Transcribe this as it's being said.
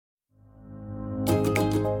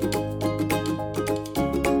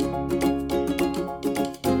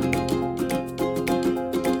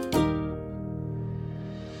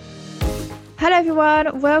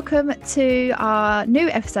everyone, welcome to our new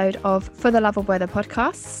episode of For the Love of Weather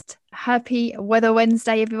podcast. Happy Weather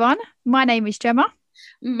Wednesday, everyone. My name is Gemma.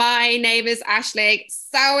 My name is Ashleigh.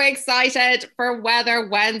 So excited for Weather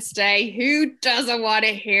Wednesday. Who doesn't want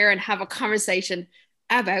to hear and have a conversation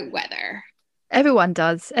about weather? Everyone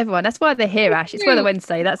does. Everyone. That's why they're here, Ash. It's Weather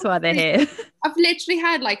Wednesday. That's why they're here. I've literally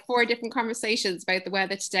had like 4 different conversations about the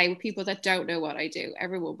weather today with people that don't know what I do.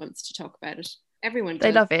 Everyone wants to talk about it. Everyone does.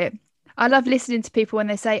 They love it. I love listening to people when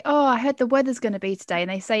they say, "Oh, I heard the weather's going to be today,"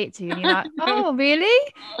 and they say it to you, and you're like, "Oh, really?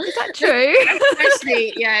 Is that true?"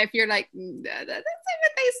 Especially, yeah, if you're like, that's not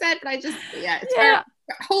what they said, but it's very,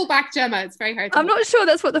 hold back, Gemma. It's very hard. I'm not sure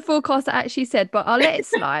that's what the forecaster actually said, but I'll let it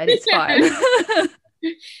slide. It's fine. Pretty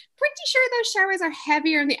sure those showers are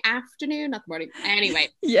heavier in the afternoon, not the morning. Anyway.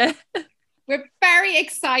 Yeah. We're very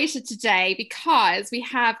excited today because we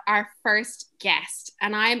have our first guest,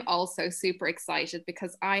 and I'm also super excited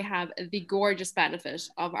because I have the gorgeous benefit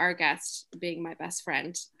of our guest being my best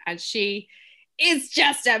friend, and she is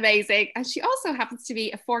just amazing. And she also happens to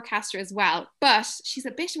be a forecaster as well, but she's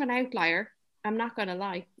a bit of an outlier. I'm not going to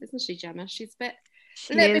lie, isn't she, Gemma? She's a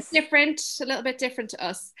little bit different to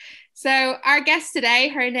us. So our guest today,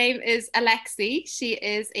 her name is Alexi. She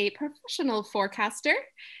is a professional forecaster.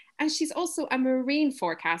 And she's also a marine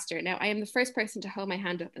forecaster. Now, I am the first person to hold my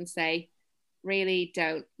hand up and say, really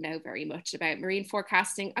don't know very much about marine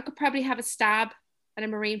forecasting. I could probably have a stab at a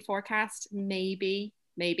marine forecast, maybe.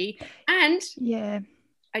 And yeah,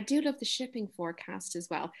 I do love the shipping forecast as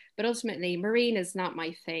well. But ultimately, marine is not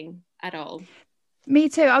my thing at all. Me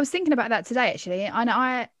too. I was thinking about that today, actually. And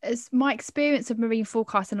as my experience of marine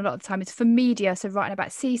forecasting a lot of the time is for media, so writing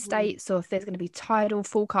about sea states or if there's going to be tidal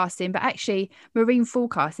forecasting. But actually, marine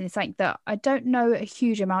forecasting is something that I don't know a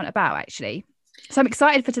huge amount about, actually. So I'm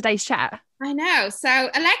excited for today's chat. I know. So,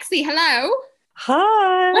 Alexi, hello.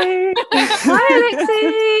 Hi. Hi,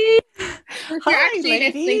 Alexi. If you're actually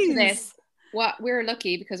listening to this, we're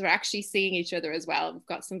lucky because we're actually seeing each other as well. We've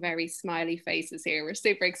got some very smiley faces here. We're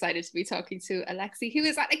super excited to be talking to Alexi, who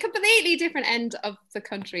is at a completely different end of the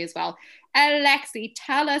country as well. Alexi,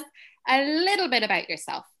 tell us a little bit about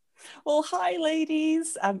yourself. Well, hi,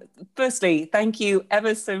 ladies. Firstly, thank you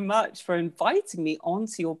ever so much for inviting me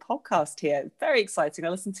onto your podcast here. Very exciting. I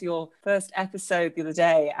listened to your first episode the other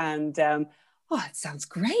day and it sounds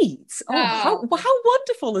great. How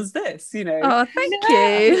wonderful is this? You know. Oh, thank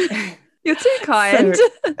you. You're too kind.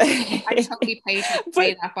 I totally paid to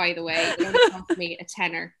say that, by the way. It only cost me a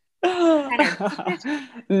tenner.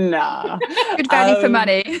 Nah. Good value for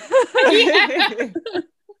money.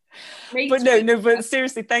 But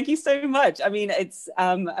seriously, thank you so much. I mean, it's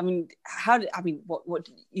what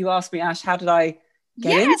you asked me, Ash, how did I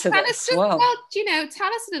get into this? Tell us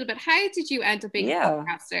a little bit. How did you end up being a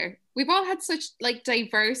podcaster? We've all had such like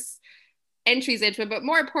diverse entries into it, but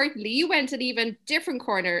more importantly, you went an even different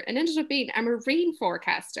corner and ended up being a marine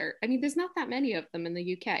forecaster. I mean, there's not that many of them in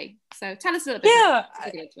the UK. So tell us a little bit. Yeah,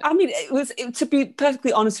 I mean, to be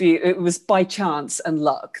perfectly honest with you, it was by chance and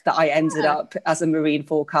luck that I ended up as a marine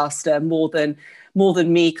forecaster more than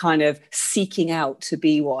me kind of seeking out to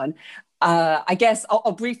be one. I guess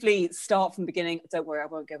I'll briefly start from the beginning. Don't worry, I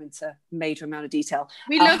won't go into major amount of detail.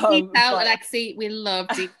 We love detail, Alexi. We love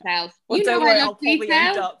detail. Don't worry, I'll probably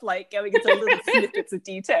end up like going into little snippets of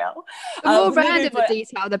detail. The more random the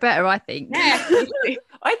detail, the better, I think. Yeah,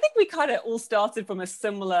 I think we kind of all started from a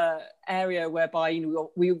similar area whereby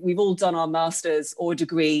we've all done our masters or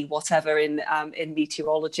degree, whatever, in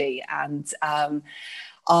meteorology, and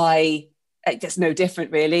it's no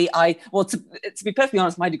different, really. To be perfectly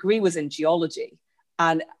honest, my degree was in geology,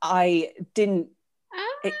 and I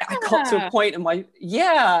got to a point and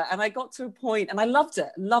I loved it.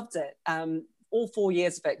 All 4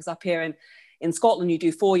 years of it, because up here in Scotland, you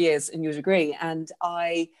do 4 years in your degree, and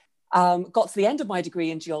I got to the end of my degree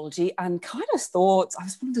in geology and kind of thought, I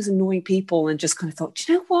was one of those annoying people and just kind of thought,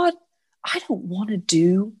 you know what? I don't want to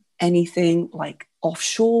do anything like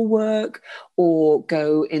offshore work or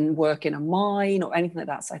go and work in a mine or anything like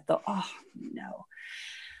that. So I thought, oh no,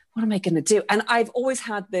 what am I going to do? And I've always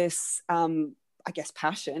had this, I guess,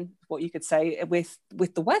 passion, what you could say, with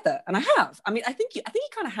the weather, and I have. I mean, I think you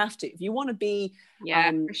kind of have to if you want to be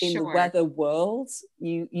in the weather world.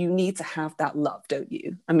 You need to have that love, don't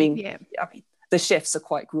you? I mean, the shifts are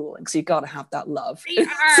quite grueling, so you got to have that love to be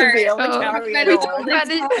able to carry it on.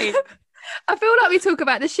 I feel like we talk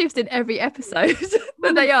about the shift in every episode,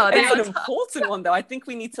 but they are an important one, though. I think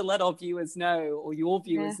we need to let our viewers know, or your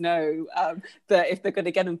viewers know, that if they're going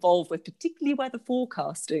to get involved with particularly weather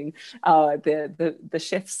forecasting, the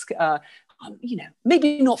shifts you know,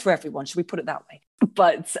 maybe not for everyone, should we put it that way?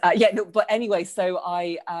 But but anyway, so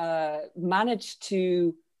I managed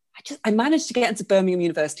to get into Birmingham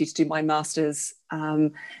University to do my master's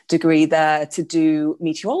degree there, to do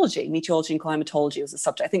meteorology and climatology was a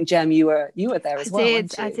subject. I think, Jem, you were there as well.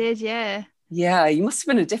 I did, yeah. Yeah, you must have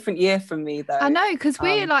been a different year from me, though. I know, because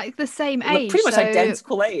we're like the same age. Pretty much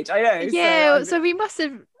identical age, I know. Yeah, so we must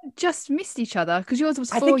have just missed each other, because yours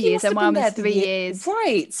was 4 years and mine was 3 years.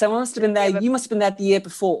 Right, so I must have been there. You must have been there the year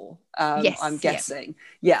before, yes, I'm guessing.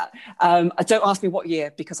 Yeah. Don't ask me what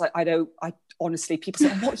year, because I honestly, people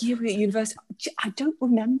say, what year were you at university? I don't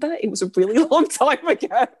remember. It was a really long time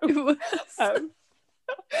ago.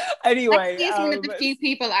 Anyway. She's one of the few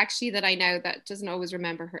people actually that I know that doesn't always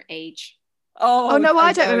remember her age. Oh no,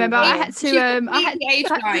 I don't remember. I had to. I had age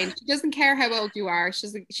blind. She doesn't care how old you are.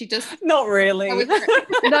 She just not really. No,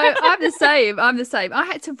 I'm the same. I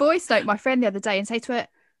had to voice note my friend the other day and say to her,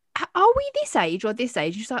 "Are we this age or this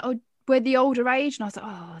age?" She's like, "Oh, we're the older age," and I was like,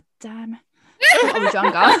 "Oh, damn, I was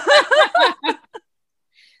younger."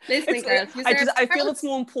 Listen, girls, I feel it's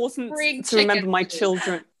more important to remember my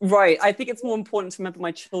children. Right. I think it's more important to remember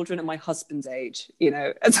my children at my husband's age, you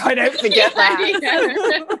know, and so I don't forget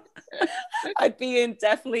that. I'd be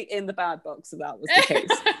definitely in the bad books if that was the case.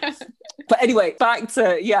 But anyway, back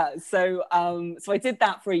to, so I did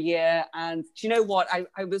that for a year. And do you know what? I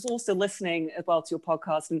was also listening as well to your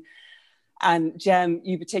podcast, and Jem,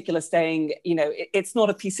 you particular, saying, you know, it's not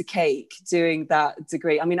a piece of cake doing that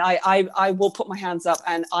degree. I mean, I will put my hands up,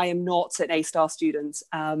 and I am not an A-star student.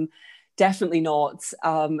 Definitely not.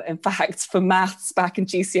 In fact, for maths back in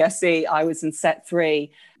GCSE, I was in set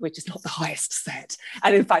 3, which is not the highest set.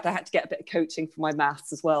 And in fact, I had to get a bit of coaching for my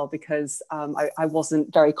maths as well, because I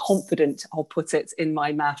wasn't very confident, I'll put it, in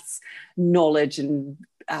my maths knowledge and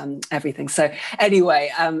everything. So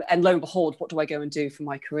anyway, and lo and behold, what do I go and do for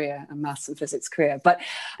my career, a maths and physics career? But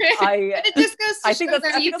but it just goes to show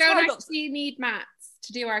that you don't actually need maths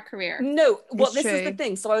to do our career. No, well, this is the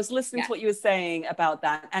thing. So I was listening to what you were saying about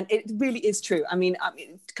that, and it really is true. I mean,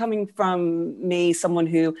 coming from me, someone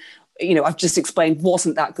who, you know, I've just explained,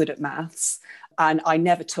 wasn't that good at maths, and I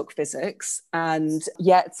never took physics, and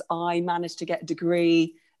yet I managed to get a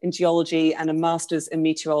degree in geology and a master's in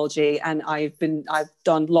meteorology, and I've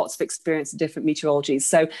done lots of experience in different meteorologies.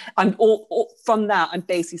 So I'm all from that, I'm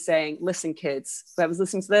basically saying, listen, kids, whoever's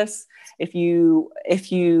listening to this, if you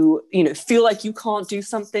know, feel like you can't do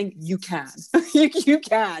something, you can. you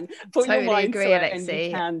can put totally your mind agree, to it, Alexi. and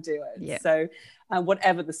you can do it. Yeah. So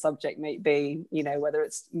whatever the subject may be, you know, whether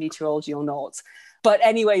it's meteorology or not. But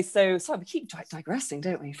anyway, so we keep digressing,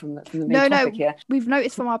 don't we, from the main topic here? We've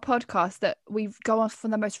noticed from our podcast that we've gone off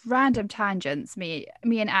from the most random tangents, me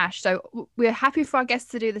and Ash. So we're happy for our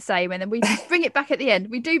guests to do the same, and then we bring it back at the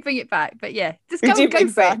end. We do bring it back, but yeah, just go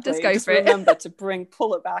for it. Just go for it. Remember to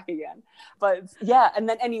pull it back again. But yeah, and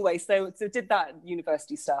then anyway, so did that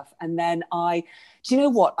university stuff, and then do you know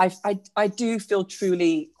what? I do feel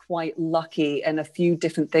truly quite lucky in a few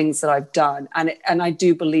different things that I've done, and I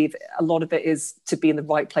do believe a lot of it is to be in the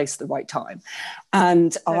right place at the right time.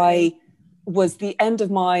 And I was the end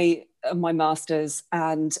of my master's,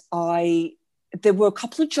 and there were a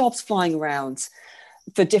couple of jobs flying around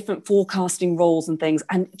for different forecasting roles and things.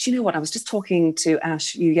 And do you know what? I was just talking to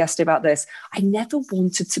Ash yesterday about this. I never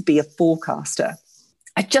wanted to be a forecaster.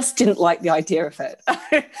 I just didn't like the idea of it.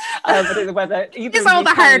 I don't know whether it's all the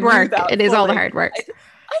hard work. It is all the hard work.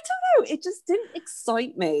 I don't know. It just didn't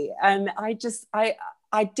excite me. And I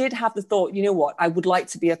did have the thought, you know what? I would like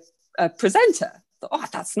to be a presenter.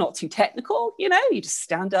 That's not too technical. You know, you just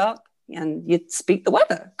stand up and you speak the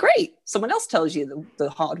weather. Great. Someone else tells you the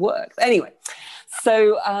hard work. But anyway,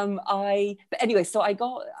 so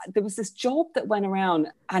there was this job that went around,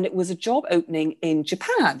 and it was a job opening in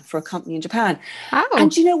Japan for a company in Japan. Oh.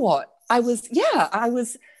 And you know what? I was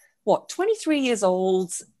 23 years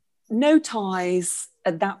old, no ties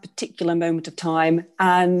at that particular moment of time.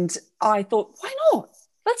 And I thought, why not?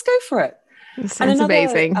 Let's go for it. It sounds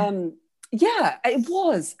amazing. Yeah, it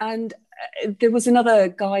was. And there was another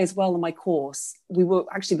guy as well on my course. I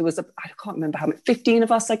can't remember how many, 15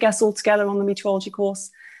 of us, I guess, all together on the meteorology course.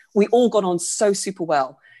 We all got on so super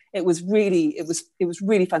well. It was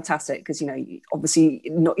really fantastic, because, you know, obviously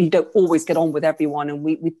you don't always get on with everyone, and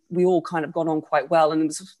we all kind of got on quite well. And there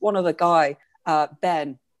was one other guy,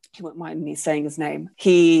 Ben. He won't mind me saying his name.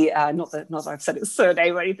 He, not that I've said his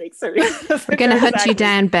surname or anything. So we're going to hunt you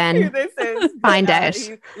down, Ben. Who this is. Find out.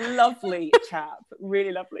 He's lovely chap,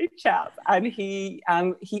 really lovely chap. And he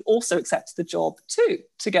also accepted the job too,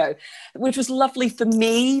 to go, which was lovely for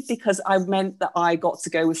me, because I meant that I got to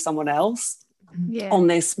go with someone else on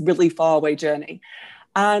this really far away journey.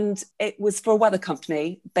 And it was for a weather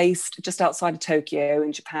company based just outside of Tokyo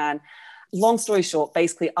in Japan. Long story short,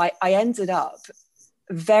 basically, I ended up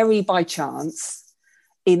very by chance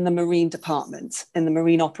in the marine department, in the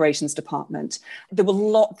marine operations department. There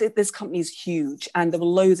were this company is huge, and there were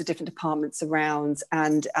loads of different departments around,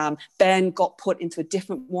 and Ben got put into a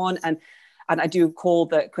different one, and I do recall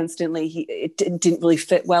that coincidentally it didn't really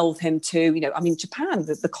fit well with him too. You know, I mean, Japan,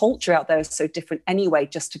 the culture out there is so different anyway,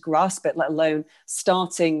 just to grasp it, let alone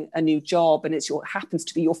starting a new job, and happens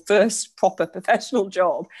to be your first proper professional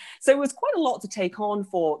job. So it was quite a lot to take on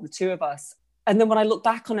for the two of us. And then when I look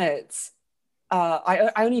back on it,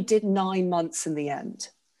 I only did 9 months in the end,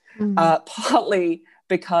 partly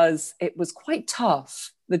because it was quite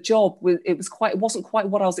tough. The job, it wasn't quite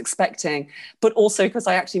what I was expecting, but also because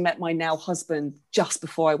I actually met my now husband just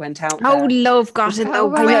before I went out there. Oh, love got in the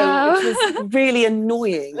way. I know, it was really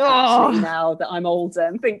annoying actually now that I'm older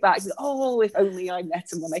and think back, if only I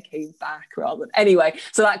met him when I came back rather than, anyway,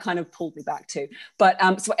 so that kind of pulled me back too.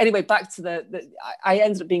 But so anyway, back to I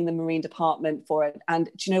ended up being the marine department for it. And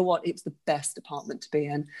do you know what? It was the best department to be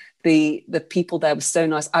in. The people there were so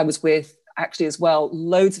nice. I was with, actually as well,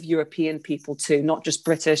 loads of European people too, not just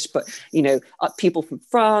British, but people from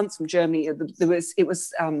France, from Germany. It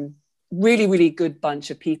was really, really good bunch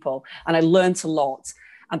of people, and I learned a lot.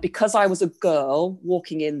 And because I was a girl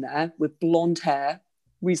walking in there with blonde hair,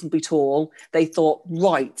 reasonably tall, they thought,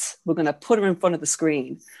 right, we're going to put her in front of the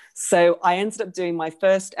screen. So I ended up doing my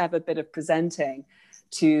first ever bit of presenting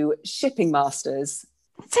to shipping masters.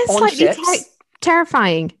 It sounds slightly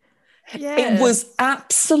terrifying. Yeah. It was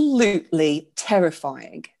absolutely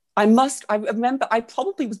terrifying. I remember I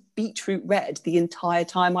probably was beetroot red the entire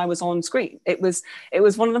time I was on screen. It was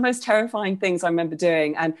one of the most terrifying things I remember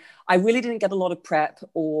doing. And I really didn't get a lot of prep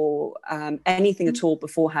or anything at all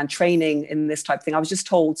beforehand, training in this type of thing. I was just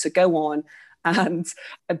told to go on and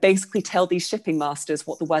basically tell these shipping masters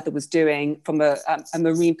what the weather was doing from a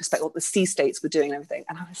marine perspective, what the sea states were doing and everything.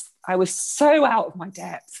 And I was so out of my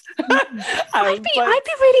depth. I'd be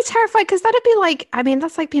really terrified, because that'd be like, I mean,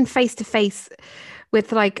 that's like being face to face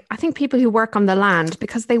with, like, I think people who work on the land,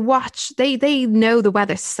 because they know the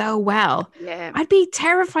weather so well. Yeah. I'd be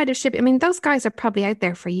terrified of shipping. I mean, those guys are probably out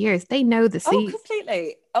there for years. They know the seas. Oh,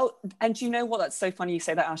 completely. Oh, and you know what? That's so funny you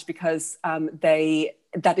say that, Ash, because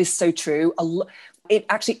that is so true. It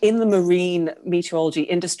actually, in the marine meteorology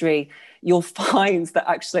industry, you'll find that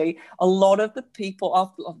actually a lot of the people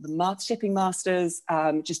of the shipping masters,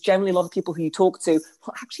 just generally a lot of people who you talk to,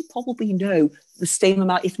 will actually probably know the same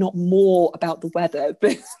amount, if not more, about the weather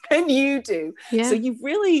than you do. Yeah. So you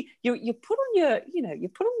really you put on you're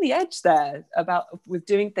put on the edge there with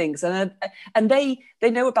doing things, and they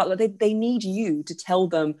know about that. They need you to tell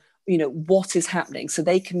them what is happening, so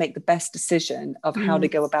they can make the best decision of how to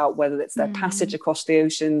go about, whether it's their passage across the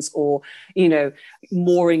oceans or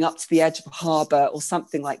mooring up to the edge of a harbor or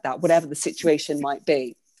something like that, whatever the situation might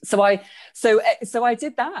be. So I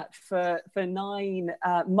did that for 9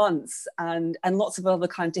 months, and lots of other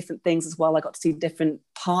kind of different things as well. I got to see different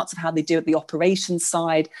parts of how they do it, the operations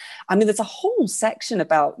side. I mean, there's a whole section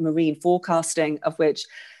about marine forecasting of which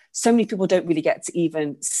so many people don't really get to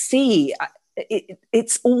even see.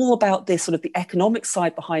 It's all about this sort of the economic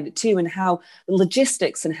side behind it too, and how the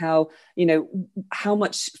logistics and how how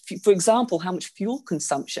much, for example, how much fuel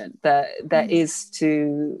consumption there is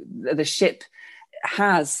to the ship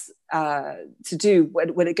has to do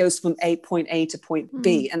when it goes from point A to point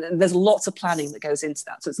B, and there's lots of planning that goes into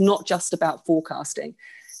that. So it's not just about forecasting;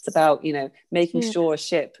 it's about making sure a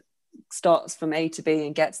ship starts from A to B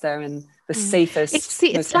and gets there in the safest.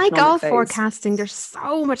 It's like all forecasting. There's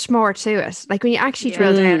so much more to it. Like when you actually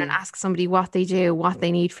drill down and ask somebody what they do, what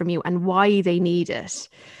they need from you, and why they need it,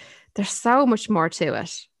 there's so much more to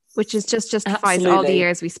it, which is just justifies all the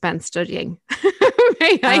years we spent studying.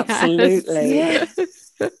 Absolutely. Yeah.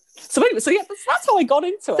 So that's how I got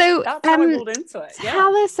into it. So that's how I got into it. Yeah.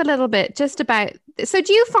 Tell us a little bit just about. So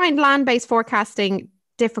do you find land-based forecasting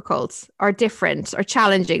difficult or different or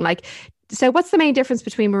challenging? Like, so what's the main difference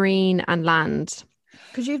between marine and land?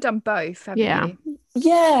 Because you've done both, haven't you?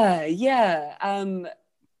 Yeah.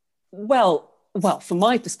 Well, from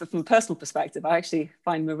a personal perspective, I actually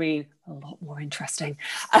find marine a lot more interesting.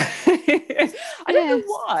 I don't know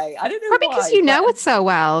why. Probably because you know it so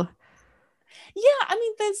well. Yeah,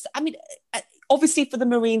 I mean, obviously for the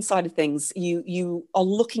marine side of things, you are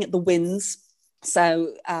looking at the winds.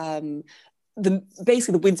 So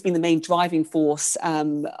basically the winds being the main driving force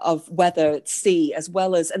of weather at sea, as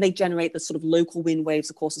well as, and they generate the sort of local wind waves,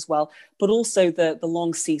 of course, as well, but also the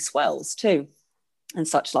long sea swells too. and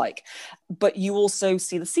such like. But you also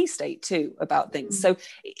see the sea state too about things. So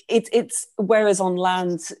it's whereas on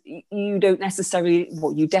land you don't necessarily,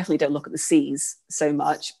 well, you definitely don't look at the seas so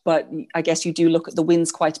much, but I guess you do look at the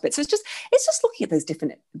winds quite a bit. So it's just looking at those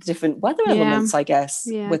different weather elements, I guess,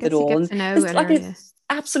 with it all.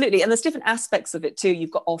 Absolutely. And there's different aspects of it too.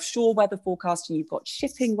 You've got offshore weather forecasting, you've got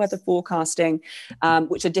shipping weather forecasting,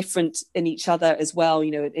 which are different in each other as well,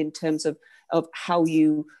 you know, in terms of how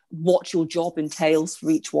what your job entails for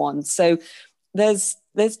each one. So there's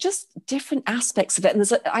just different aspects of it.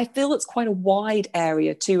 And I feel it's quite a wide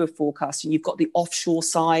area too of forecasting. You've got the offshore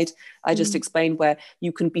side, I just explained, where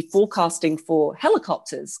you can be forecasting for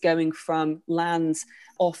helicopters going from land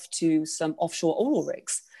off to some offshore oil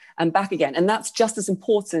rigs and back again. And that's just as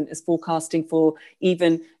important as forecasting for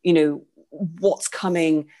even, you know, what's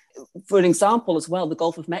coming. For an example as well, the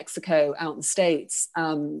Gulf of Mexico out in the States,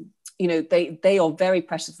 you know, they are very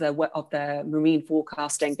precious of their marine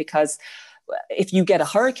forecasting, because if you get a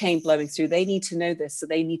hurricane blowing through, they need to know this. So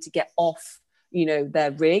they need to get off, you know,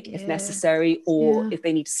 their rig if necessary, or if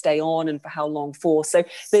they need to stay on and for how long for. So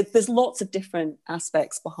there's lots of different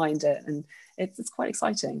aspects behind it. And it's quite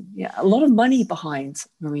exciting. Yeah, a lot of money behind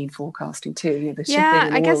marine forecasting too. You know, the shipping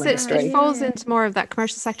and I guess oil industry. It falls into more of that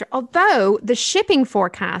commercial sector. Although the shipping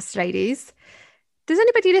forecast, ladies, does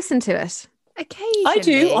anybody listen to it? Occasionally. I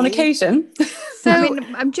do, on occasion. So I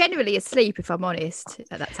mean, I'm generally asleep, if I'm honest,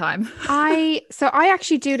 at that time. I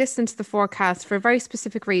actually do listen to the forecast for a very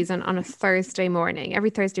specific reason on a Thursday morning. Every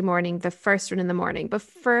Thursday morning, the first one in the morning. But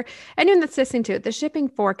for anyone that's listening to it, the shipping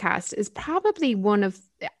forecast is probably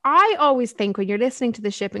I always think when you're listening to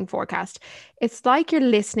the shipping forecast, it's like you're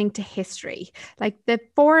listening to history. Like the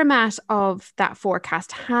format of that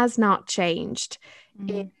forecast has not changed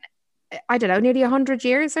in, I don't know, nearly 100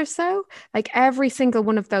 years or so. Like every single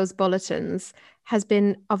one of those bulletins has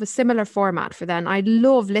been of a similar format for them. I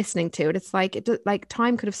love listening to it. It's like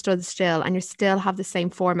time could have stood still and you still have the same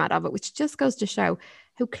format of it, which just goes to show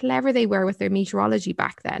how clever they were with their meteorology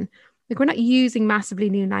back then. Like we're not using massively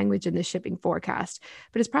new language in the shipping forecast,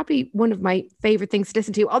 but it's probably one of my favorite things to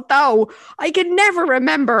listen to. Although I can never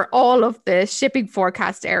remember all of the shipping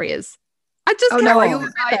forecast areas. I just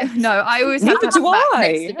I always neither do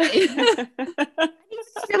I.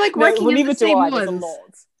 You're like working in the same ones.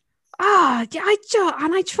 I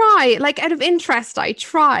try, like out of interest, I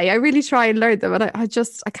really try and learn them, and I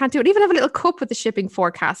can't do it. I even have a little cup with the shipping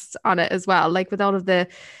forecasts on it as well, like with all of the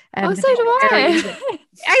so do I.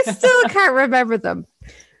 I still can't remember them.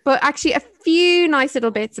 But actually, a few nice little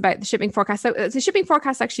bits about the shipping forecast. So the shipping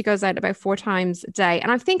forecast actually goes out about 4 times a day.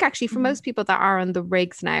 And I think actually for most people that are on the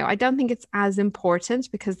rigs now, I don't think it's as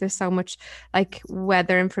important because there's so much like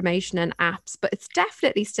weather information and apps, but it's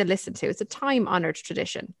definitely still listened to. It's a time-honored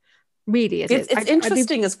tradition. Really, it's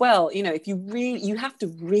interesting as well. You know, if you have to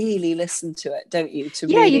really listen to it, don't you?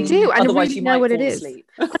 You do, and otherwise really you know might what fall it is. asleep.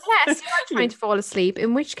 Unless you're trying to fall asleep,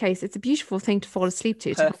 in which case it's a beautiful thing to fall asleep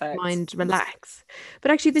to help the mind relax. But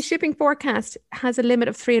actually, the shipping forecast has a limit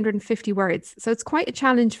of 350 words, so it's quite a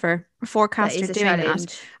challenge for a forecaster doing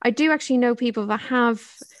that. I do actually know people that have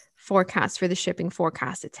forecasts for the shipping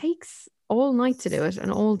forecast. It takes all night to do it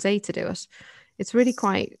and all day to do it. It's really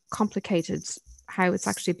quite complicated how it's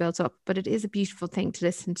actually built up, but it is a beautiful thing to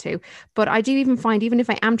listen to. But I do even find, even if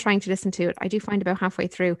I am trying to listen to it, I do find about halfway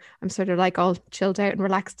through I'm sort of like all chilled out and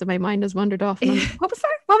relaxed and my mind has wandered off. And like, what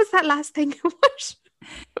was that last thing?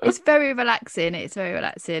 It's very relaxing.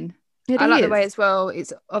 I like the way as well,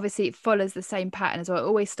 it's obviously it follows the same pattern as well. It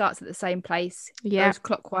always starts at the same place, goes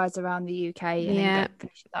clockwise around the UK, and then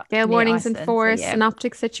finishes up gale warnings in force,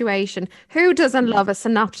 synoptic situation. Who doesn't love a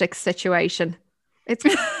synoptic situation? It's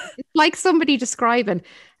like somebody describing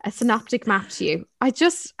a synoptic map to you. I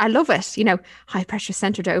love it. You know, high pressure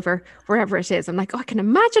centered over wherever it is. I'm like, I can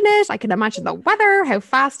imagine it. I can imagine the weather, how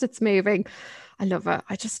fast it's moving. I love it.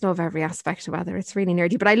 I just love every aspect of weather. It's really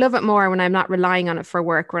nerdy, but I love it more when I'm not relying on it for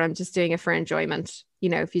work, where I'm just doing it for enjoyment. You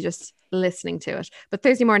know, if you're just listening to it. But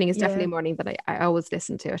Thursday morning is definitely a morning that I always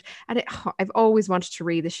listen to it. And I've always wanted to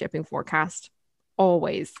read the shipping forecast.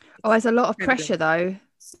 Always. Oh, there's a lot of pressure though.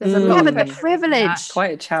 There's a lot of privilege.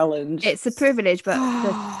 Quite a challenge. It's a privilege, but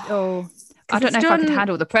I don't know if I could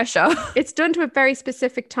handle the pressure. It's done to a very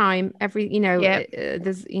specific time.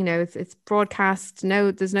 There's it's broadcast.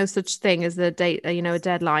 No, there's no such thing as a date. A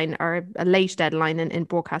deadline or a late deadline in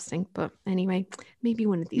broadcasting. But anyway, maybe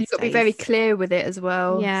one of these. You've got to be very clear with it as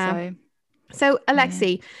well. Yeah. So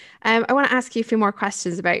Alexi, I want to ask you a few more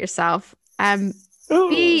questions about yourself.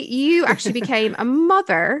 You actually became a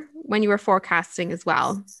mother when you were forecasting as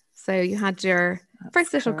well. So you had your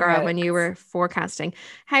first little girl when you were forecasting.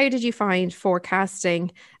 How did you find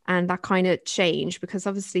forecasting and that kind of change? Because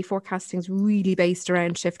obviously forecasting is really based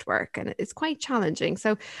around shift work and it's quite challenging.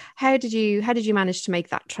 So how did you manage to make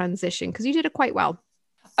that transition? Because you did it quite well.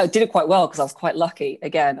 I did it quite well because I was quite lucky.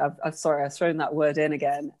 Again, I'm sorry, I've thrown that word in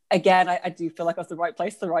again. I do feel like I was the right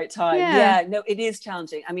place, the right time. Yeah, no, it is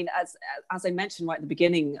challenging. I mean, as I mentioned right at the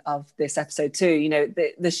beginning of this episode too, you know,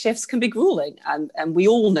 the shifts can be grueling, and we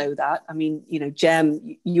all know that. I mean, you know,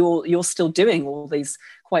 Jem, you're still doing all these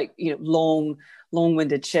quite, you know,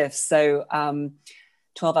 long-winded shifts. So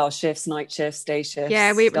 12-hour shifts, night shifts, day shifts.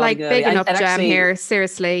 Yeah, we like bigging up Jem here.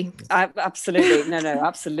 Seriously, absolutely, no,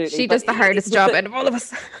 absolutely. She does the hardest job out of all of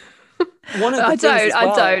us. I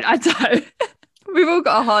don't. We've all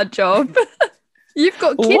got a hard job. You've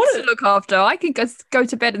got kids to look after. I can go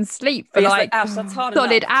to bed and sleep for solid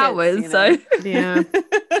hours. Kids, you know? So yeah.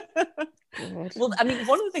 Well, I mean,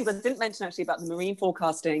 one of the things I didn't mention actually about the marine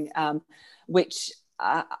forecasting, which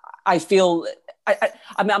I feel.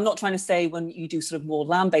 I mean, I'm not trying to say when you do sort of more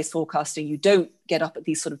land-based forecasting, you don't get up at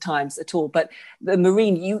these sort of times at all. But the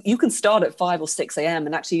marine, you can start at 5 or 6 a.m.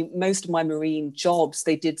 And actually, most of my marine jobs,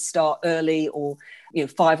 they did start early, or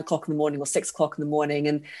 5 o'clock in the morning or 6 o'clock in the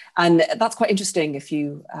morning, and that's quite interesting if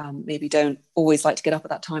you maybe don't always like to get up at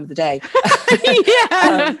that time of the day.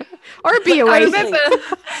 Or be awake. I remember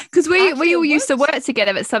because we all used to work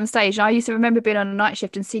together at some stage. I used to remember being on a night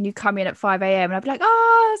shift and seeing you come in at 5 a.m. and I'd be like,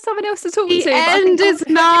 someone else to talk to. The end is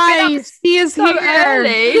nice. He is so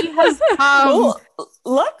early. He has well,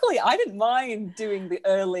 luckily, I didn't mind doing the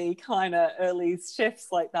early shifts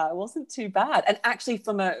like that. It wasn't too bad. And actually,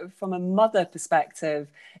 from a mother perspective,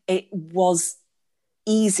 it was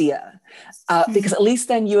easier because at least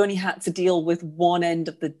then you only had to deal with one end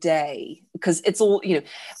of the day, because it's all the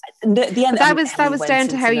end. That was down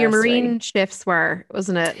to how your marine shifts were,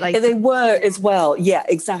 wasn't it? Like they were as well. Yeah,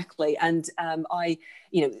 exactly. And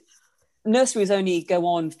nurseries only go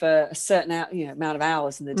on for a certain amount of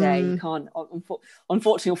hours in the day. You can't,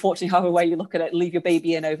 unfortunately or fortunately, however way you look at it, leave your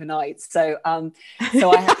baby in overnight. So I'm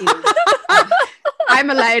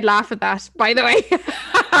allowed laugh at that, by the way.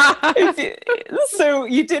 So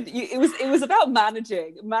you did. It was about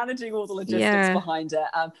managing all the logistics behind it.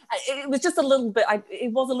 It was just a little bit.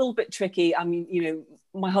 It was a little bit tricky. I mean,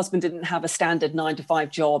 my husband didn't have a standard 9-to-5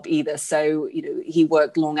 job either, so he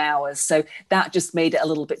worked long hours. So that just made it a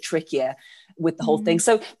little bit trickier with the whole thing.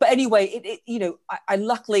 So, but anyway, I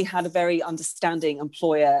luckily had a very understanding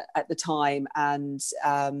employer at the time, and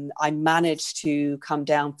I managed to come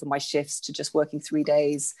down from my shifts to just working 3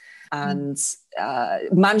 days, and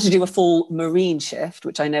managed to do a full marine shift,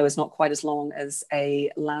 which I know is not quite as long as a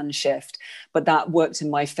land shift, but that worked in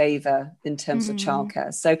my favor in terms of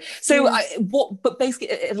childcare. But basically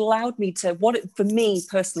it allowed me to, for me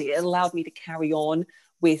personally, it allowed me to carry on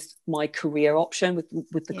with my career option, with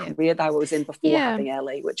the career that I was in before having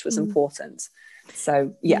Ellie, which was important.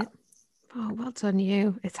 So, yeah. Oh, well done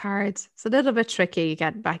you. It's hard. It's a little bit tricky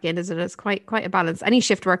getting back in, isn't it? It's quite a balance. Any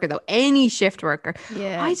shift worker.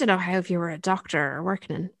 Yeah. I don't know how if you were a doctor or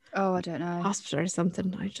working in I don't know, hospital or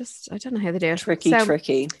something. I don't know how they do it.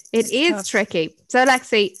 Tricky. It is tough. Tricky. So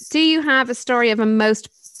Lexi, do you have a story of a most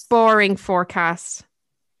boring forecast?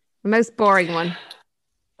 The most boring one?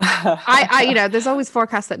 I there's always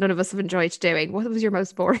forecasts that none of us have enjoyed doing. What was your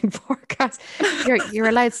most boring forecast? You're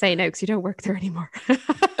allowed to say no because you don't work there anymore.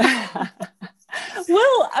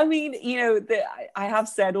 Well, I mean, I have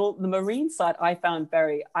said all the marine side I found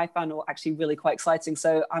actually really quite exciting.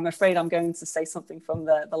 So I'm afraid I'm going to say something from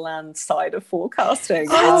the land side of forecasting.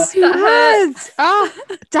 That hurts.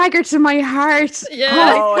 Dagger to my heart. Yeah.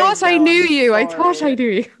 I thought I knew you. Well,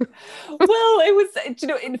 it was,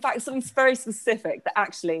 in fact, something very specific that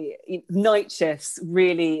actually night shifts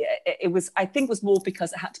really, I think it was more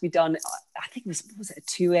because it had to be done. I think was it a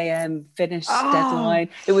 2 a.m. finish deadline?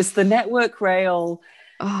 It was the Network Rail.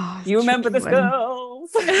 Oh, you remember this,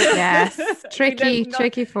 girls? Yes, tricky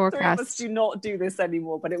forecast. Three of us do not do this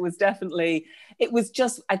anymore, but it was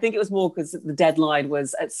just, I think it was more because the deadline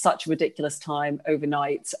was at such a ridiculous time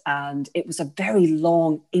overnight, and it was a very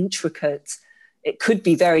long, intricate, it could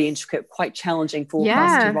be very intricate, quite challenging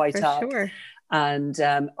forecast to write up. Sure. And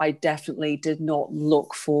I definitely did not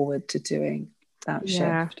look forward to doing that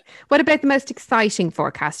shift. What about the most exciting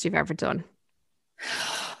forecast you've ever done?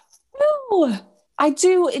 Well, I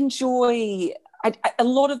do enjoy a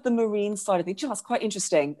lot of the marine side of it. That's quite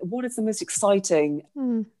interesting. What is the most exciting?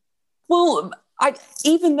 Well,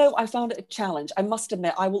 even though I found it a challenge, I must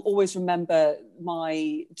admit, I will always remember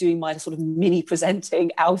doing my sort of mini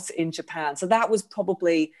presenting out in Japan. So that was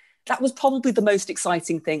probably that was probably the most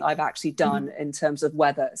exciting thing I've actually done in terms of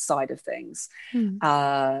weather side of things.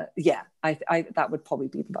 I that would probably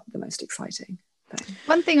be the most exciting thing.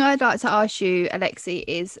 One thing I'd like to ask you, Alexi,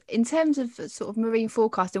 is in terms of sort of marine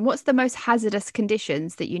forecasting, what's the most hazardous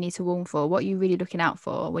conditions that you need to warn for? What are you really looking out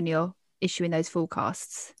for when you're issuing those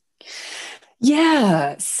forecasts?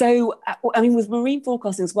 Yeah, so I mean, with marine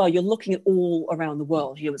forecasting as well, you're looking at all around the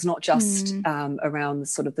world. It's not just around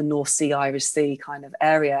sort of the North Sea, Irish Sea kind of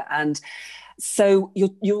area, and so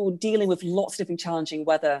you're dealing with lots of different challenging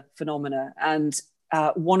weather phenomena. And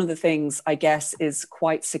one of the things, I guess, is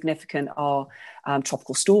quite significant are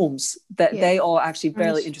tropical storms. That they are actually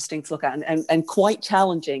very interesting to look at, and quite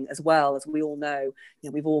challenging as well. As we all know,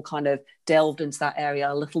 we've all kind of delved into that area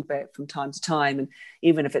a little bit from time to time, and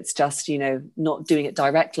even if it's just not doing it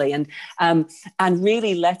directly, and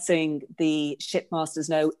really letting the shipmasters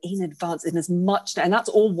know in advance, in as much, and that's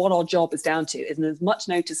all what our job is down to, in as much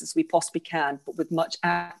notice as we possibly can, but with much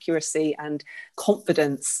accuracy and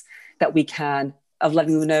confidence that we can, of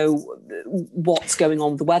letting them know what's going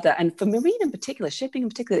on with the weather. And for marine in particular, shipping in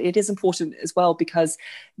particular, it is important as well, because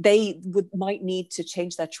they might need to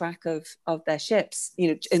change their track of their ships,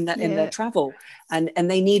 in their travel, and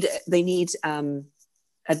they need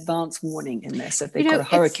advance warning in this if they've got a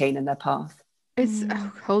hurricane in their path.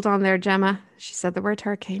 Hold on there, Gemma. She said the word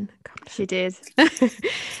hurricane. She did.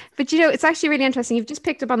 But it's actually really interesting. You've just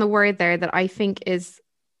picked up on the word there that I think is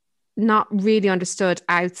not really understood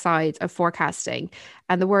outside of forecasting,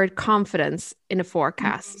 and the word confidence in a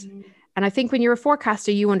forecast. And I think when you're a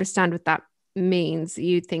forecaster, you understand what that means.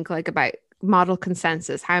 You think like about model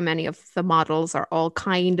consensus, how many of the models are all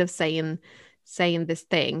kind of saying this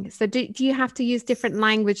thing. So do you have to use different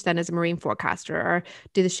language then as a marine forecaster, or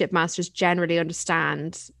do the shipmasters generally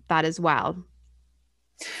understand that as well?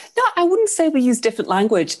 No, I wouldn't say we use different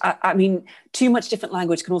language. I mean, too much different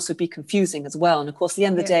language can also be confusing as well. And of course, at the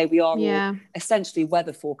end of the day, we are all essentially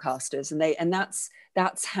weather forecasters, and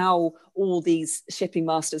that's how all these shipping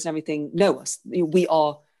masters and everything know us. We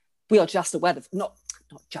are just a weather, not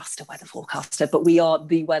just a weather forecaster, but we are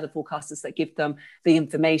the weather forecasters that give them the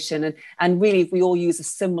information. And really, if we all use a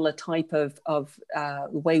similar type of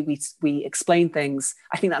way we explain things,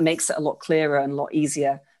 I think that makes it a lot clearer and a lot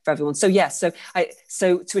easier for everyone. So yes,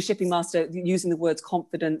 so to a shipping master, using the words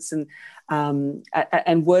confidence and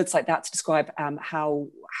words like that to describe how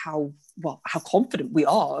confident we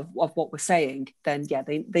are of what we're saying, then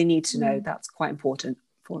they need to know. That's quite important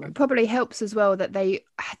for them. It probably helps as well that they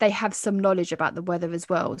have some knowledge about the weather as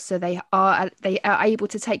well, so they are able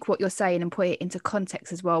to take what you're saying and put it into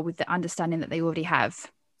context as well, with the understanding that they already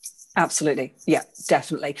have. Absolutely. Yeah,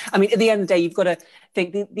 definitely. I mean, at the end of the day, you've got to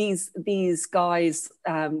think these guys,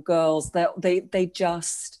 girls,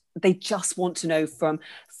 they just want to know from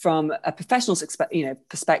a professional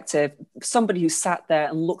perspective, somebody who sat there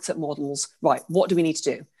and looked at models, right, what do we need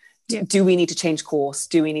to do? Yeah. Do we need to change course?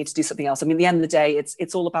 Do we need to do something else? I mean, at the end of the day,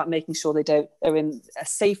 it's all about making sure they're in a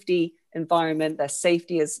safety environment. Their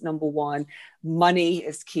safety is number one. Money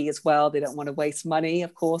is key as well. They don't want to waste money,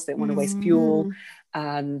 of course. They don't want to waste fuel.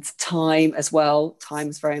 And time as well. Time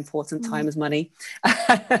is very important. Time is money.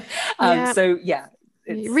 So yeah,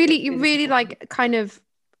 you really like kind of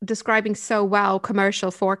describing so well commercial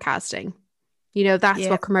forecasting. That's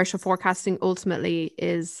what commercial forecasting ultimately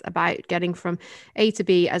is about, getting from A to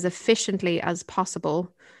B as efficiently as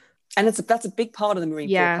possible. And that's a big part of the marine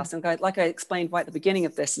forecasting. Like I explained right at the beginning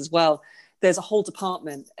of this as well, there's a whole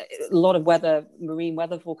department. A lot of marine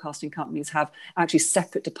weather forecasting companies have actually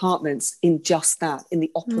separate departments in just that, in the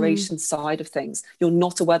operations side of things. You're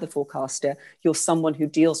not a weather forecaster. You're someone who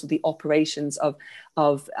deals with the operations of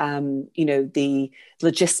the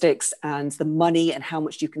logistics and the money, and how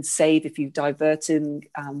much you can save if you divert in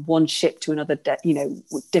one ship to another,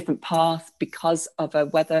 different path because of a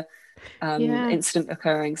weather incident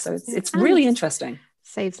occurring. So it's really interesting.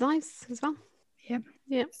 Saves lives as well.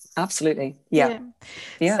 Yeah, absolutely. Yeah.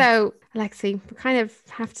 So Alexi, we kind of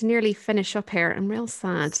have to nearly finish up here. I'm real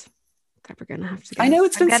sad that we're going to have to go. I know,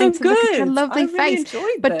 it's been so good. Look at your lovely face.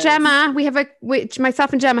 But this. Gemma,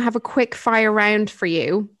 myself and Gemma have a quick fire round for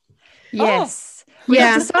you. Yes. We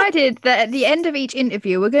have decided that at the end of each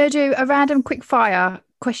interview, we're going to do a random quick fire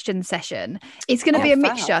question session. It's going to be a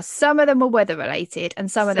mixture. Some of them are weather related,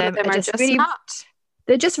 and some of them are just really not.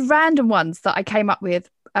 They're just random ones that I came up with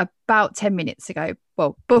about 10 minutes ago.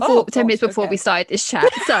 Well, 10 minutes before we started this chat.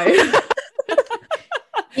 So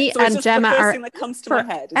me and Gemma are that comes to my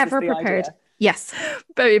head. Ever prepared. Idea? Yes.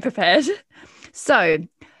 Very prepared. So,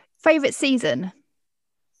 favourite season?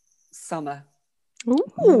 Summer.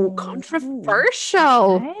 Ooh,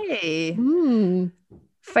 controversial. Hey.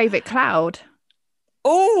 Favourite cloud?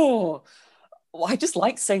 Oh, well, I just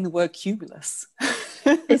like saying the word cumulus.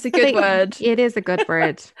 It's a good word. It is a good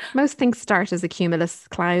word. Most things start as a cumulus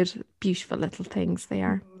cloud. Beautiful little things they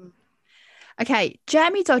are. Okay,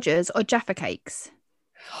 Jammy Dodgers or Jaffa Cakes?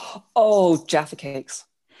 Oh, Jaffa Cakes.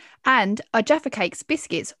 And are Jaffa Cakes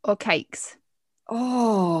biscuits or cakes?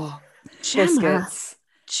 Oh, Gemma. biscuits.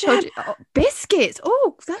 Biscuits.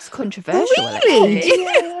 Oh, that's controversial. Really?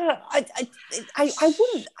 Yeah, I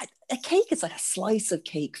wouldn't. A cake is like a slice of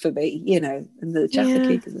cake for me, you know, and the Jaffa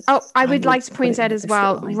cake is. I would like to point out as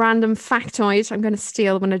well, random factoid. I'm going to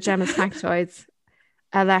steal one of Gemma's factoids.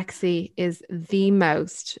 Alexi is the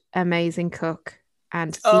most amazing cook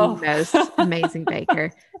and the most amazing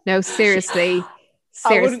baker. No, seriously.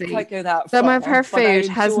 I wouldn't quite go that far. Some of her food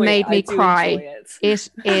has made me cry. It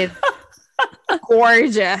is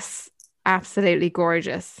gorgeous. Absolutely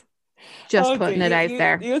gorgeous. Just putting it out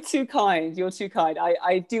there. You're too kind.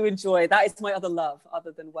 I do enjoy. That is my other love,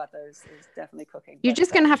 other than weather, is definitely cooking. You're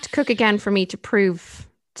just going to have to cook again for me to prove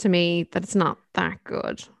to me that it's not that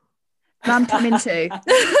good. I'm coming too.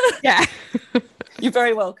 Yeah. You're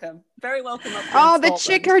very welcome. Very welcome. Oh, the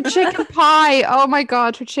chicken pie. Oh my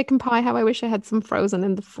God, her chicken pie. How I wish I had some frozen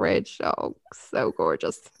in the fridge. Oh, so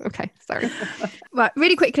gorgeous. Okay, sorry. Right,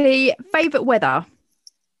 really quickly, favourite weather?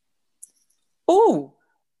 Oh,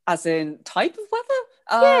 as in type of weather?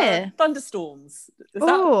 Yeah. Thunderstorms.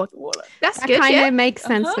 That's that good. Kind of makes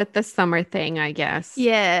sense with the summer thing, I guess.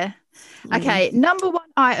 Yeah. Okay, number one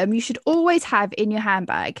item you should always have in your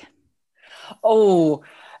handbag. Oh,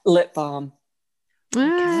 lip balm.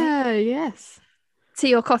 Okay. Yes.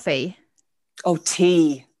 Tea or coffee? Oh,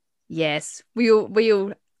 tea. Yes. We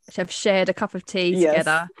all have shared a cup of tea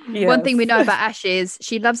together. Yes. One thing we know about Ash is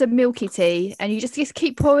she loves a milky tea, and you just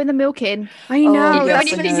keep pouring the milk in. I know. When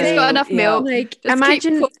you think it's got enough milk, like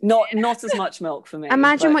imagine not as much milk for me.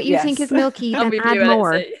 Imagine what you think is milky, then add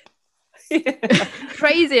more.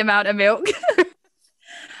 Crazy amount of milk.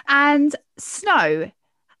 And snow.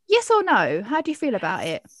 Yes or no? How do you feel about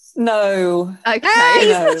it? No. Okay.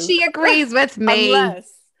 No. She agrees with me.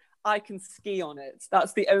 Unless I can ski on it.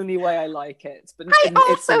 That's the only way I like it. But I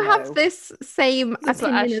also have this same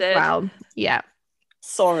opinion as well. Yeah.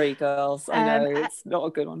 Sorry, girls. I know it's not a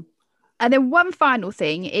good one. And then one final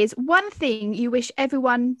thing is one thing you wish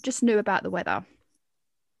everyone just knew about the weather.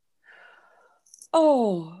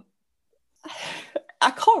 Oh,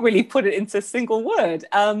 I can't really put it into a single word.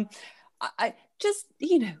 I just,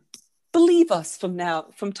 believe us from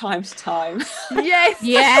time to time. Yes.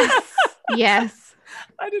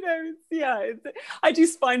 I don't know. Yeah, I do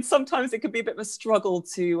find sometimes it could be a bit of a struggle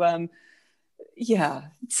to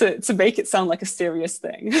make it sound like a serious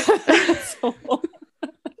thing.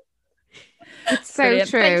 It's so Brilliant.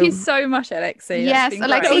 true. Thank you so much, Alexi. Yes,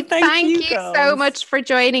 Alexi, thank you so much for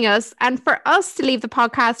joining us. And for us to leave the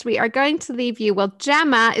podcast, we are going to leave you. Well,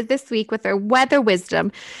 Gemma is this week with her weather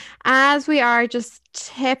wisdom. As we are just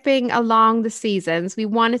tipping along the seasons, we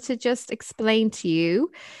wanted to just explain to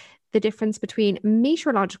you the difference between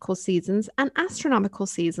meteorological seasons and astronomical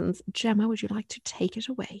seasons. Gemma, would you like to take it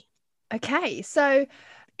away? Okay, so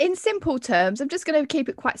in simple terms, I'm just going to keep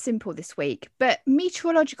it quite simple this week, but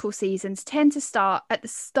meteorological seasons tend to start at the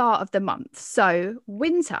start of the month. So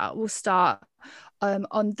winter will start on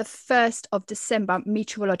the 1st of December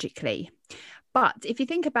meteorologically. But if you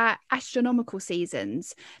think about astronomical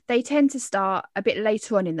seasons, they tend to start a bit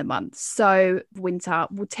later on in the month. So winter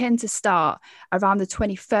will tend to start around the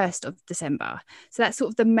 21st of December. So that's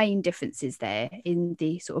sort of the main differences there in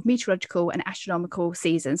the sort of meteorological and astronomical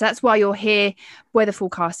seasons. That's why you'll hear weather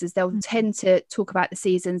forecasters, they'll tend to talk about the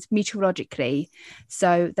seasons meteorologically.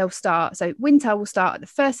 So winter will start at the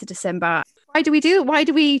 1st of December. Why do we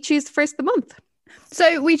choose the 1st of the month?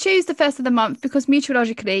 So we choose the 1st of the month because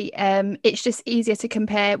meteorologically, it's just easier to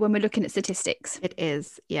compare when we're looking at statistics. It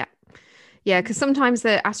is, yeah. Yeah, because sometimes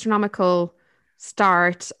the astronomical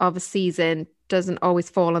start of a season doesn't always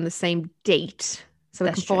fall on the same date. So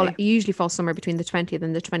it usually falls somewhere between the 20th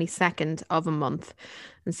and the 22nd of a month.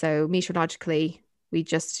 And so meteorologically, we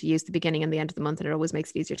just use the beginning and the end of the month, and it always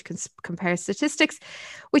makes it easier to compare statistics,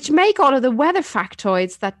 which make all of the weather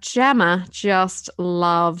factoids that Gemma just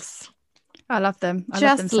loves. I love them.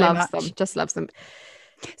 Just loves them.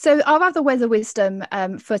 So our other weather wisdom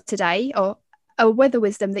for today, or a weather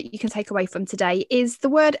wisdom that you can take away from today, is the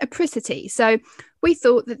word apricity. So we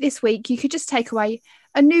thought that this week you could just take away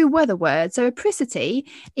a new weather word. So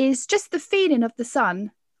apricity is just the feeling of the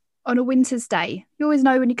sun on a winter's day. You always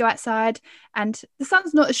know when you go outside, and the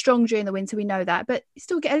sun's not as strong during the winter, we know that, but you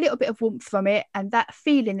still get a little bit of warmth from it, and that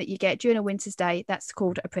feeling that you get during a winter's day, that's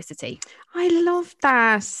called apricity. I love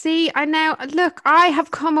that. See, I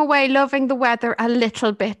have come away loving the weather a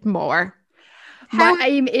little bit more. My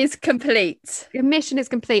aim is complete. Your mission is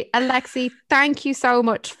complete. Alexi, thank you so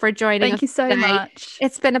much for joining us. Thank you so much.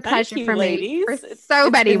 It's been a pleasure for ladies. me for so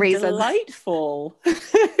many reasons. Delightful.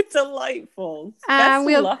 Delightful. Best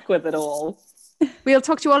of luck with it all. We'll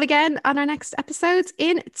talk to you all again on our next episodes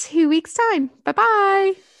in 2 weeks' time.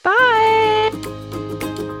 Bye-bye. Bye.